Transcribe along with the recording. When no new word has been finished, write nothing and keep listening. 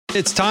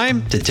It's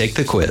time to take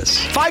the quiz.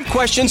 5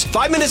 questions,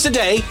 5 minutes a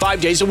day,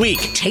 5 days a week.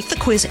 Take the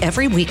quiz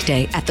every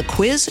weekday at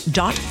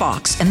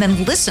thequiz.fox and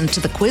then listen to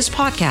the quiz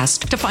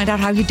podcast to find out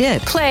how you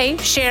did. Play,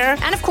 share,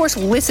 and of course,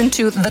 listen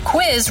to the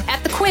quiz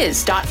at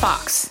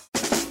thequiz.fox.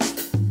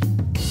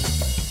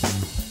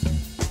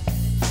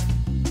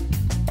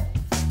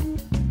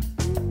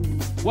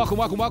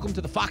 Welcome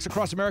to the Fox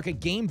Across America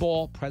Game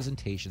Ball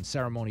presentation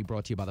ceremony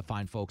brought to you by the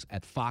fine folks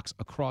at Fox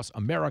Across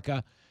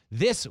America.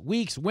 This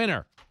week's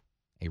winner,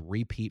 a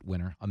repeat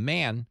winner, a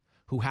man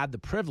who had the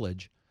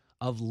privilege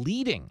of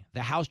leading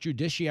the House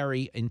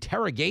Judiciary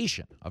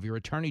interrogation of your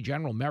Attorney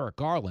General Merrick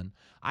Garland.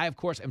 I, of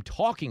course, am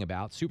talking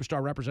about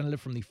Superstar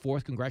Representative from the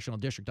 4th Congressional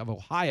District of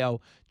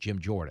Ohio, Jim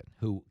Jordan,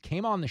 who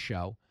came on the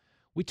show.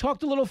 We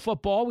talked a little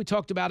football. We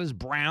talked about his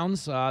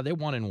Browns. They're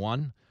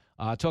 1-1.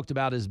 Talked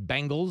about his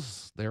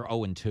Bengals. They're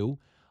 0-2.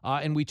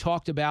 And we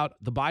talked about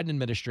the Biden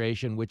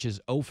administration, which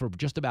is for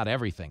just about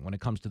everything when it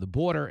comes to the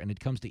border and it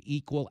comes to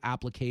equal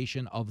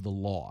application of the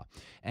law.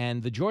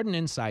 And the Jordan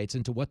insights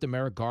into what the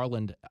Merrick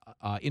Garland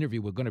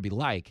interview were going to be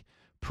like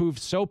proved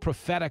so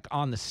prophetic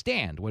on the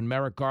stand when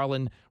Merrick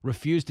Garland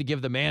refused to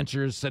give them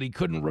answers, said he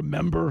couldn't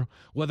remember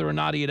whether or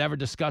not he had ever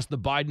discussed the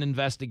Biden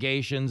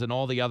investigations and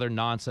all the other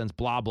nonsense,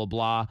 blah, blah,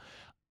 blah.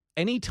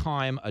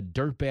 Anytime a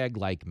dirtbag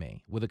like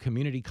me with a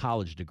community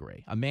college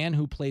degree, a man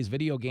who plays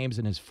video games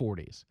in his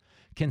 40s,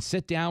 can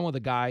sit down with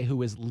a guy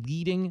who is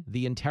leading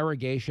the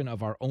interrogation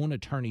of our own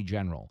attorney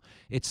general,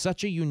 it's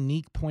such a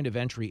unique point of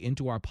entry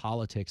into our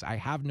politics. I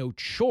have no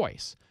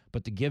choice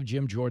but to give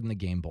Jim Jordan the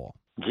game ball.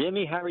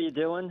 Jimmy, how are you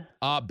doing?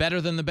 Better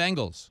than the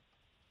Bengals.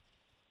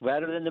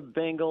 Better than the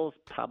Bengals,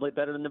 probably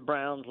better than the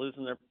Browns,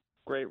 losing their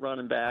great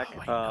running back.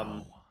 Oh, I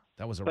know.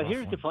 That was a rough But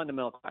here's one. the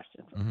fundamental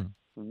question. Mm-hmm.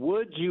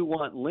 Would you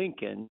want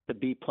Lincoln to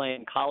be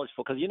playing college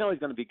football? Because you know he's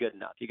going to be good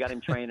enough. You got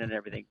him training and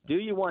everything. Do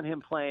you want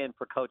him playing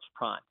for Coach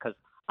Prime? Because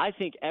I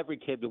think every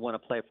kid would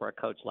want to play for a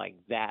coach like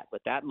that,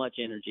 with that much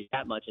energy,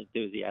 that much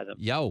enthusiasm.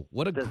 Yo,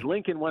 does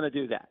Lincoln want to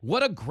do that?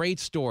 What a great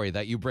story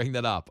that you bring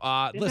that up.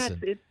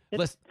 Listen,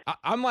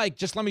 I'm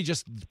like, let me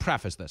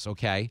preface this,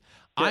 okay?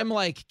 Sure. I'm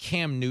like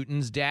Cam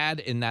Newton's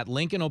dad in that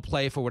Lincoln will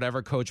play for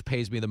whatever coach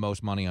pays me the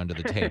most money under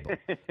the table.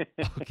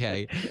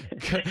 Okay,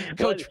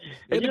 Coach.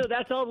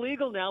 That's all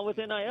legal now with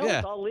NIL. Yeah.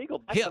 It's all legal.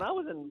 Back when I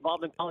was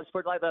involved in college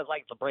sports, I was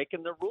like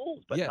breaking the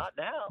rules, but not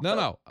now.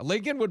 No.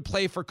 Lincoln would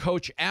play for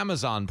Coach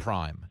Amazon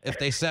Prime if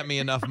they sent me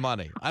enough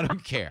money. I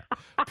don't care.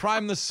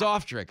 Prime the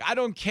soft drink. I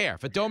don't care.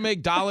 If it don't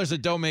make dollars,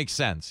 it don't make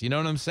sense. You know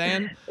what I'm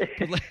saying?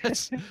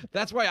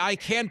 That's why I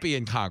can't be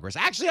in Congress.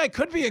 Actually, I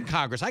could be in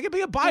Congress. I could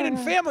be a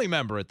Biden family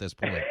member at this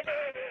point.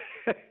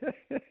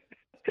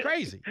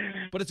 Crazy,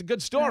 but it's a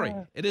good story.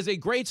 It is a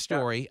great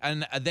story,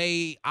 and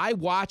I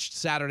watched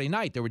Saturday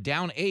night. They were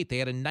down 8. They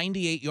had a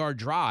 98-yard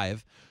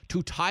drive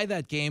to tie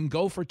that game,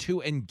 go for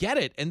 2, and get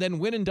it, and then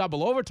win in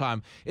double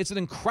overtime. It's an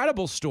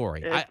incredible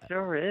story. It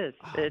sure is.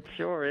 It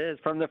sure is.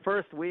 From the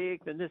first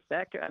week, then this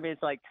back. I mean,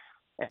 it's like.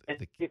 And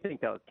do you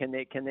think though? Can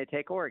they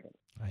take Oregon?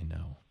 I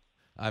know.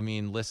 I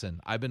mean, listen,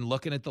 I've been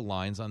looking at the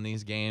lines on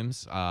these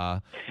games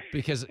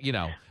because,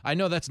 I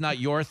know that's not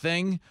your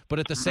thing, but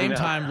at the same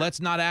time, let's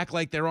not act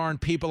like there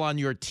aren't people on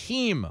your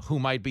team who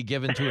might be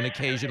given to an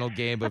occasional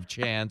game of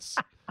chance.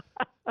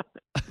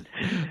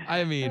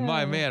 I mean,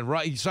 my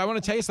man. So I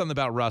want to tell you something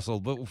about Russell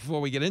before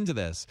we get into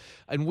this.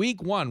 In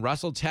week 1,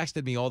 Russell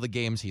texted me all the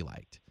games he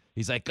liked.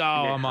 He's like,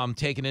 I'm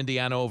taking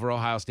Indiana over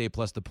Ohio State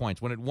plus the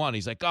points. When it won,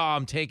 he's like,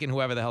 I'm taking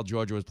whoever the hell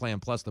Georgia was playing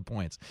plus the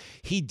points.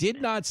 He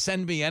did not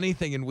send me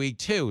anything in week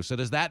 2. So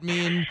does that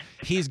mean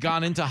he's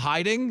gone into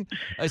hiding?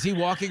 Is he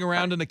walking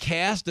around in a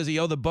cast? Does he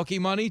owe the bookie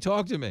money?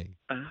 Talk to me.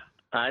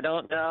 I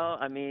don't know.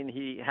 I mean,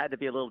 he had to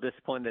be a little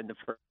disappointed in the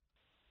first.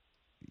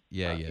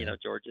 Yeah.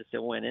 Georgia's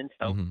still winning.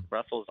 So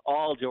Russell's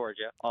all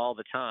Georgia all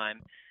the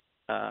time.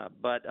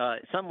 But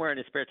somewhere in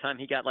his spare time,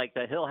 he got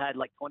Hill had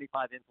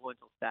 25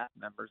 influential staff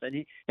members,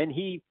 and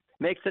he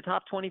makes the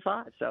top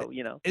 25. So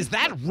is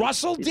that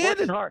Russell he's did?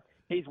 Working hard.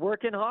 He's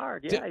working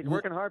hard. Yeah, he's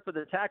working hard for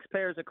the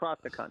taxpayers across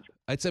the country.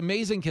 It's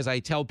amazing because I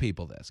tell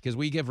people this because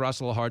we give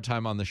Russell a hard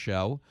time on the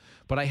show,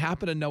 but I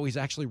happen to know he's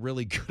actually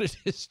really good at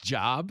his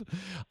job.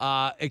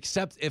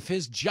 Except if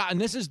his job,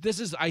 and this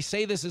is I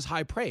say this is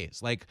high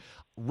praise.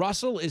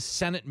 Russell is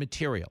Senate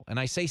material, and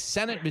I say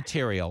Senate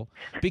material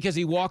because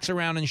he walks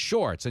around in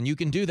shorts, and you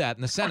can do that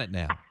in the Senate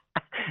now.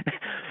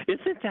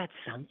 Isn't that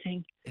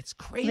something? It's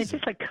crazy. I mean, it's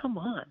just come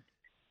on.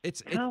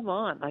 Come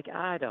on.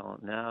 I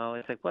don't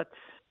know. It's what's.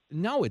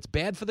 No, it's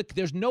bad for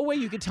there's no way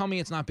you could tell me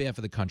it's not bad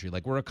for the country.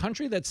 We're a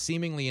country that's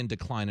seemingly in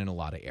decline in a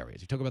lot of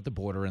areas. You talk about the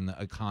border and the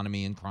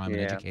economy and crime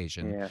and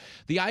education. Yeah.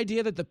 The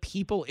idea that the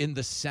people in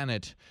the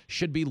Senate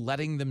should be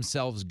letting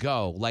themselves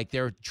go, like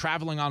they're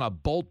traveling on a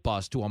Bolt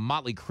bus to a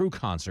Motley Crue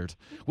concert,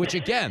 which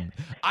again,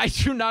 I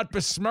do not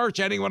besmirch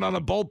anyone on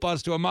a Bolt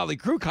bus to a Motley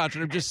Crue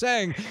concert. I'm just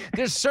saying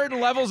there's certain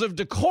levels of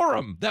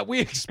decorum that we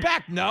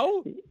expect,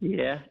 no?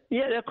 Yeah,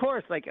 of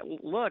course.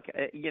 Look,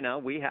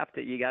 we have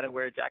to, you got to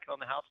wear a jacket on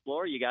the House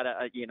floor. You got to,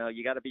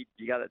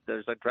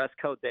 there's a dress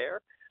code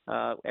there.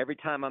 every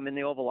time I'm in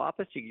the Oval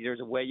Office, there's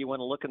a way you want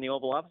to look in the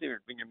Oval Office.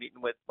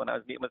 When I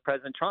was meeting with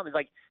President Trump, it's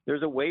like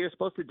there's a way you're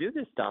supposed to do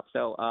this stuff.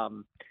 So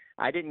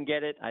I didn't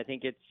get it. I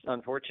think it's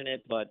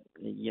unfortunate, but,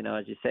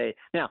 as you say.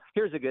 Now,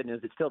 here's the good news.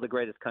 It's still the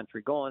greatest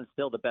country going,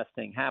 still the best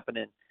thing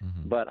happening.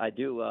 Mm-hmm. But I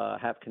do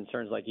have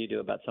concerns like you do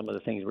about some of the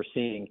things we're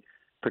seeing,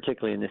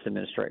 particularly in this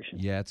administration.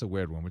 Yeah, it's a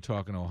weird one. We're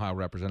talking to Ohio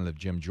Representative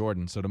Jim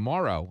Jordan. So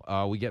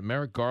tomorrow we get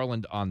Merrick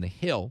Garland on the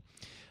Hill.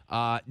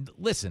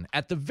 Listen,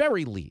 at the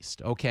very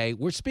least, okay,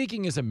 we're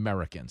speaking as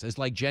Americans, as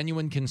like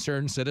genuine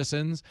concerned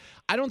citizens.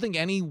 I don't think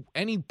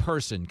any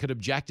person could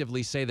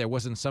objectively say there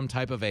wasn't some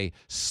type of a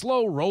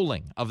slow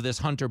rolling of this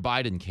Hunter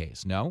Biden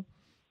case, no?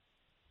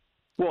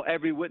 Well,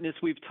 every witness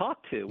we've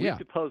talked to, we've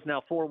deposed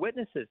now 4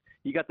 witnesses.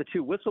 You got the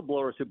 2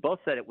 whistleblowers who both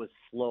said it was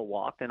slow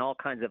walked, and all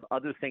kinds of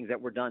other things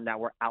that were done that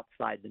were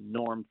outside the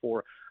norm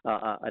for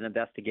an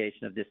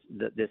investigation of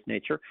this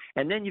nature.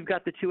 And then you've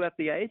got the 2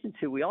 FBI agents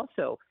who we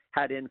also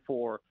had in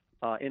for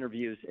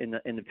interviews in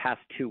the past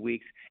 2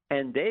 weeks,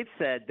 and they've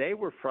said they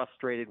were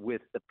frustrated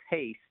with the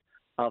pace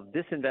of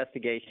this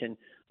investigation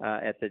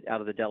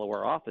out of the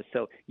Delaware office.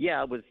 So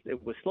yeah, it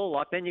was slow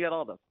locked. Then you got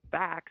all the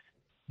facts.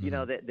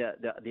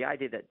 The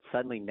idea that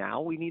suddenly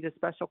now we need a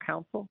special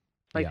counsel.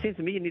 It seems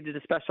to me you needed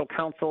a special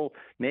counsel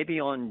maybe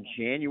on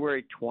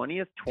January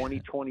 20th,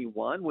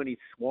 2021, when he's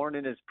sworn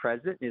in as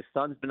president. His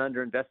son's been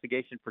under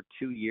investigation for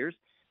 2 years.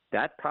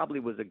 That probably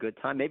was a good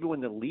time. Maybe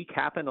when the leak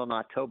happened on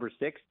October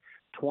 6th,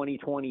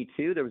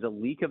 2022, there was a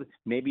leak of,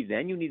 maybe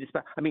then you need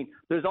to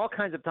there's all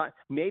kinds of time.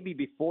 Maybe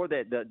before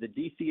the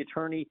D.C.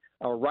 attorney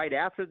or right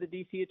after the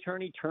D.C.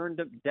 attorney turned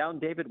down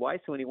David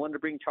Weiss when he wanted to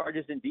bring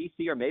charges in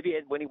D.C., or maybe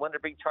when he wanted to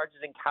bring charges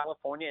in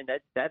California, and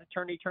that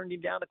attorney turned him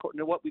down according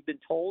to what we've been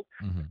told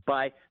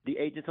by the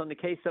agents on the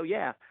case. So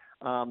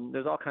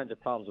there's all kinds of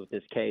problems with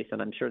this case,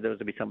 and I'm sure those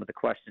will be some of the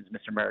questions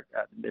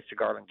Mr.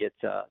 Garland gets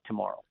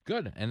tomorrow.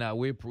 Good, and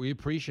we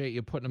appreciate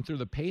you putting them through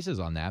the paces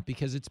on that,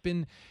 because it's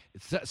been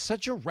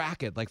such a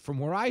racket. Like, from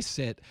where I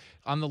sit,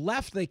 on the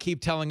left, they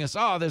keep telling us,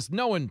 there's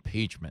no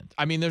impeachment.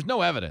 I mean, there's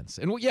no evidence.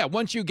 And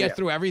once you get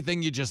through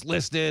everything you just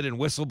listed and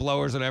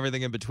whistleblowers and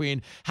everything in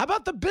between, how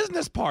about the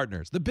business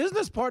partners? The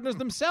business partners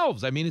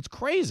themselves. I mean, it's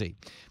crazy.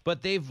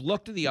 But they've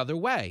looked the other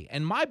way.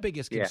 And my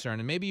biggest concern,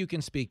 and maybe you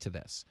can speak to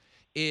this,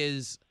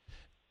 is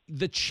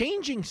the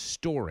changing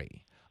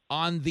story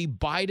on the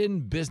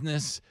Biden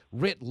business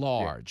writ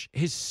large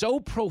is so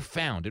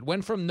profound. It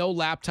went from no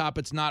laptop,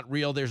 it's not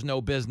real, there's no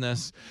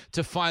business,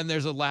 to find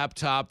there's a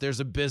laptop,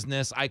 there's a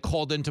business. I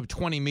called into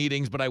 20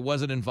 meetings, but I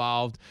wasn't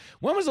involved.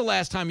 When was the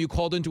last time you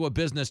called into a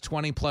business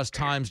 20 plus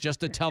times just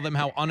to tell them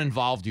how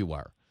uninvolved you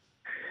were?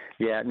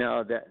 Yeah,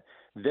 no,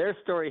 their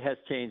story has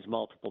changed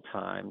multiple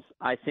times.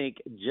 I think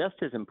just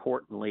as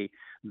importantly,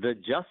 the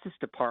Justice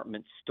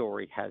Department's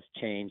story has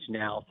changed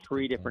now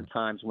 3 different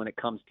times when it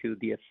comes to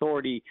the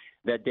authority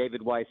that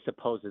David Weiss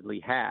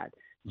supposedly had.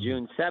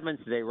 June 7th,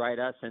 they write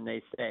us and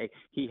they say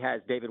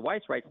David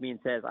Weiss writes me and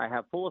says, I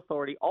have full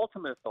authority,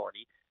 ultimate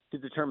authority, to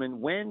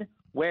determine when,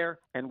 where,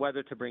 and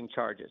whether to bring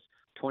charges.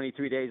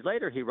 23 days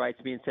later, he writes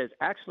me and says,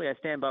 actually, I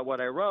stand by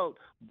what I wrote,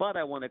 but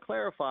I want to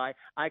clarify,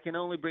 I can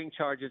only bring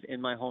charges in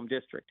my home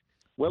district.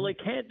 Well, it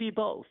can't be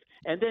both.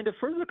 And then to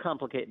further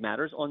complicate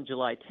matters, on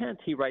July 10th,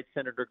 he writes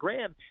Senator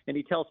Graham, and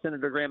he tells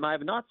Senator Graham, I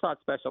have not sought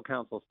special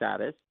counsel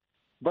status,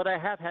 but I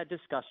have had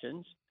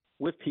discussions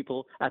with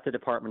people at the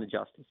Department of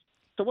Justice.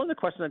 So one of the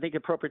questions I think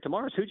appropriate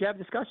tomorrow is, who'd you have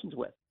discussions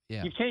with?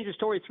 Yeah. You've changed your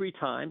story 3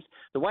 times.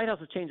 The White House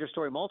has changed their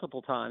story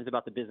multiple times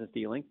about the business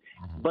dealing.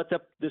 But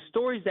the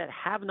stories that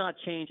have not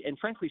changed and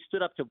frankly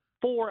stood up to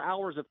 4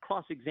 hours of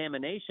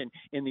cross-examination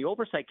in the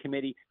Oversight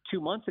Committee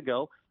 2 months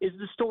ago is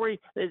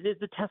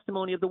the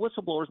testimony of the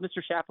whistleblowers,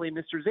 Mr. Shapley and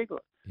Mr. Ziegler.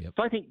 Yep.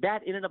 So I think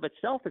that in and of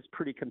itself is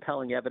pretty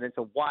compelling evidence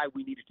of why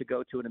we needed to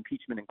go to an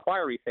impeachment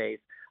inquiry phase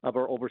of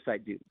our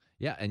oversight duty.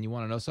 Yeah, and you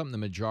want to know something? The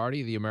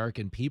majority of the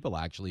American people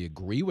actually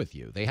agree with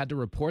you. They had to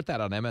report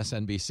that on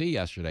MSNBC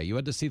yesterday. You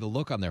had to see the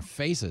look on their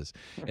faces.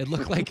 It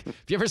looked like, have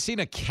you ever seen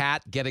a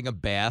cat getting a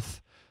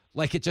bath?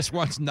 Like it just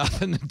wants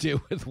nothing to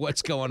do with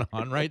what's going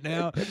on right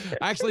now.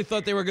 I actually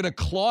thought they were going to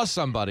claw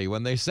somebody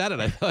when they said it.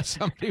 I thought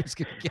somebody was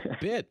going to get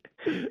bit.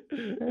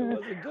 It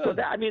wasn't good.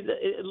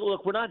 Well,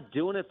 look, we're not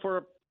doing it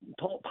for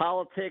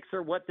politics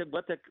or what the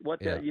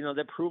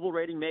the approval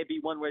rating may be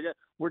one way.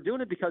 We're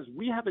doing it because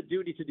we have a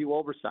duty to do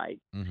oversight,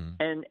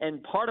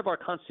 and part of our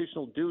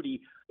constitutional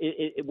duty,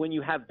 when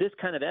you have this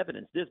kind of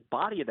evidence, this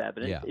body of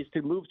evidence, is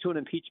to move to an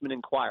impeachment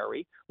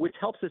inquiry, which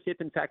helps us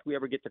if in fact we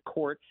ever get to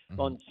court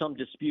on some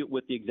dispute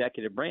with the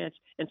executive branch,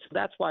 and so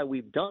that's why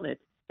we've done it.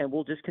 And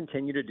we'll just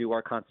continue to do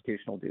our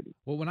constitutional duty.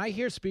 Well, when I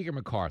hear Speaker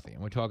McCarthy,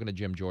 and we're talking to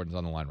Jim Jordan's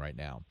on the line right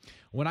now,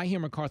 when I hear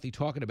McCarthy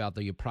talking about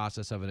the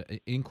process of an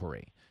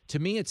inquiry, to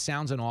me it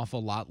sounds an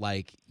awful lot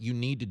like you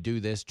need to do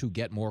this to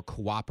get more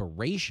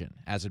cooperation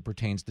as it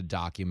pertains to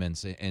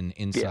documents and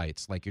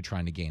insights like you're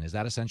trying to gain. Is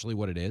that essentially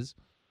what it is?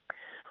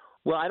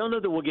 Well, I don't know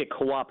that we'll get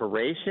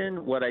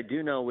cooperation. What I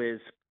do know is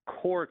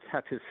courts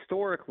have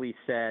historically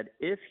said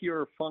if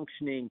you're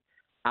functioning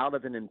out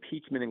of an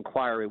impeachment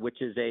inquiry, which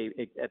is a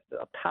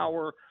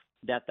power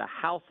that the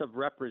House of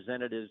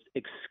Representatives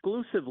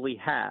exclusively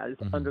has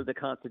under the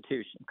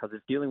Constitution, because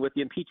it's dealing with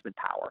the impeachment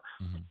power.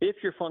 If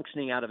you're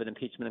functioning out of an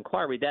impeachment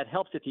inquiry, that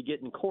helps if you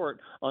get in court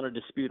on a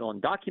dispute on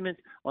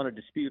documents, on a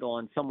dispute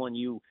on someone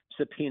you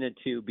subpoenaed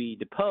to be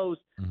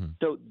deposed.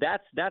 So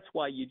that's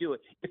why you do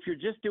it. If you're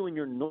just doing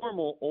your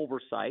normal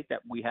oversight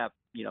that we have,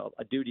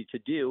 a duty to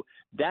do,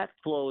 that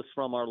flows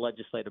from our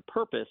legislative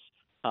purpose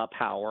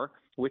power,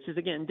 which is,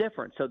 again,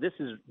 different. So this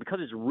is because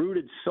it's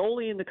rooted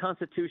solely in the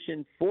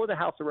Constitution for the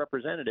House of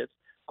Representatives.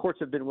 Courts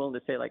have been willing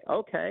to say, like,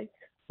 okay,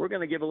 we're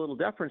going to give a little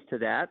deference to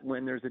that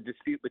when there's a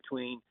dispute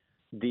between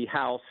the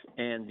House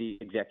and the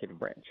executive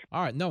branch.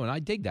 All right. No, and I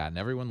dig that, and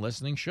everyone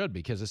listening should,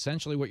 because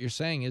essentially what you're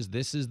saying is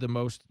this is the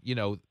most,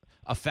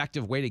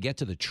 effective way to get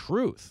to the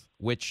truth,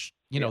 which,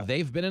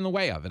 they've been in the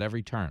way of at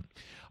every turn.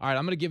 All right,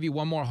 I'm going to give you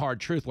one more hard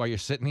truth while you're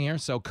sitting here.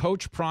 So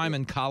Coach Prime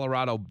in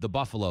Colorado, the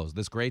Buffaloes,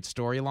 this great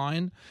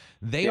storyline,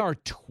 they are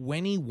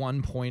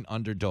 21-point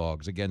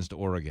underdogs against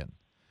Oregon.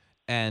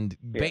 And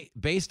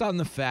based on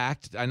the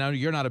fact, I know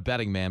you're not a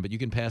betting man, but you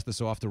can pass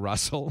this off to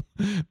Russell.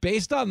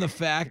 Based on the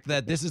fact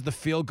that this is the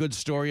feel-good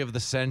story of the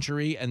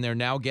century and they're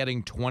now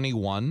getting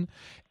 21,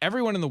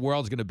 everyone in the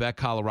world is going to bet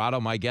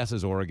Colorado. My guess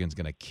is Oregon's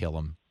going to kill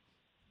them.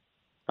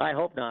 I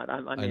hope not.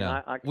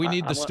 We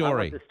need the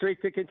story. I want the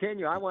streak to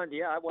continue. I want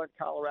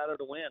Colorado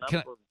to win.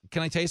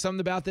 Can I tell you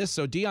something about this?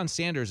 So Deion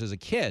Sanders, as a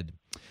kid,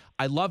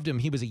 I loved him.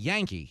 He was a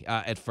Yankee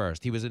at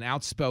first. He was an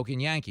outspoken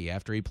Yankee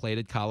after he played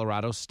at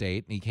Colorado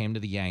State. And he came to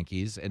the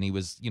Yankees, and he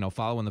was,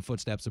 following the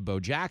footsteps of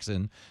Bo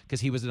Jackson because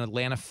he was an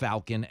Atlanta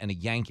Falcon and a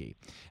Yankee.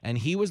 And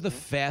he was the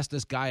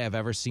fastest guy I've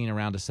ever seen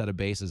around a set of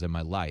bases in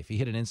my life. He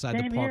hit an inside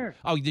the park. Here.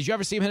 Oh, did you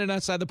ever see him hit an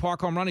outside the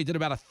park home run? He did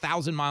about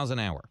 1,000 miles an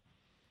hour.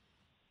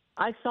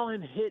 I saw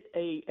him hit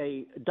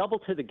a double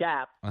to the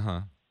gap,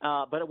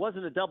 but it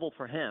wasn't a double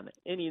for him.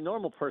 Any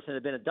normal person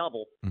had been a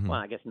double. Well,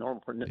 I guess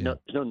there's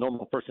no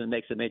normal person that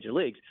makes the major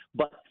leagues.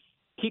 But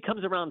he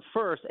comes around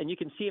first, and you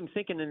can see him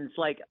thinking, and it's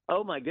like,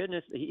 oh, my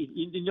goodness.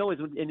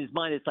 In his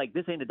mind, it's like,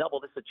 this ain't a double,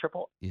 this is a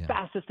triple. Yeah.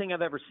 Fastest thing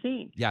I've ever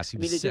seen. Yes, he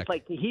was it's sick. just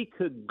like he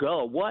could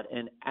go. What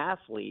an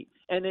athlete.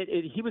 And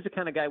he was the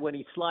kind of guy when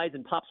he slides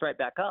and pops right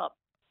back up,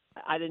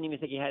 I didn't even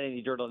think he had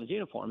any dirt on his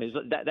uniform. It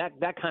was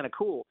that kind of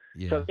cool.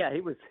 Yeah. So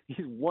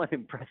he's one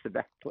impressive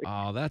athlete.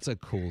 Oh, that's a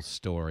cool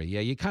story.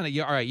 Yeah,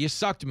 all right. You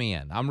sucked me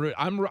in. I'm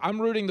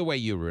rooting the way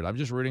you root. I'm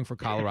just rooting for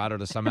Colorado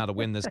to somehow to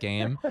win this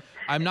game.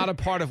 I'm not a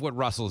part of what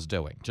Russell's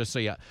doing. Just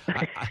so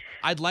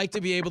I'd like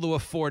to be able to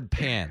afford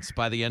pants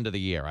by the end of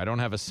the year. I don't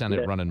have a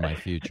Senate running my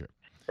future.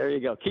 There you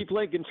go. Keep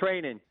Lincoln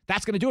training.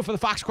 That's going to do it for the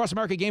Fox Across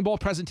America Game Ball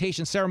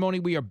presentation ceremony.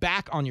 We are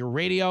back on your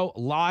radio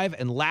live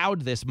and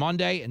loud this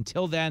Monday.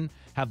 Until then,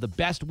 have the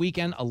best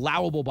weekend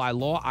allowable by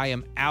law. I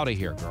am out of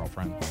here,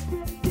 girlfriend.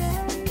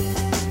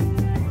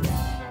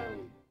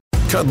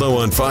 Kudlow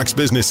on Fox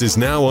Business is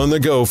now on the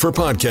go for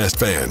podcast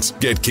fans.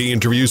 Get key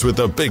interviews with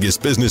the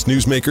biggest business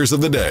newsmakers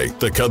of the day.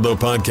 The Kudlow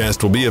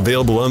podcast will be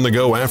available on the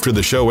go after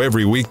the show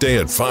every weekday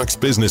at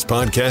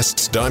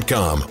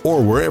foxbusinesspodcasts.com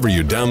or wherever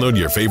you download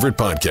your favorite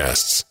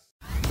podcasts.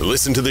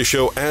 Listen to the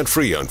show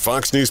ad-free on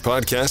Fox News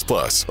Podcast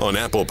Plus, on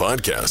Apple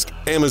Podcast,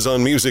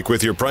 Amazon Music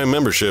with your Prime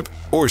membership,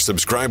 or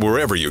subscribe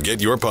wherever you get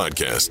your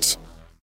podcasts.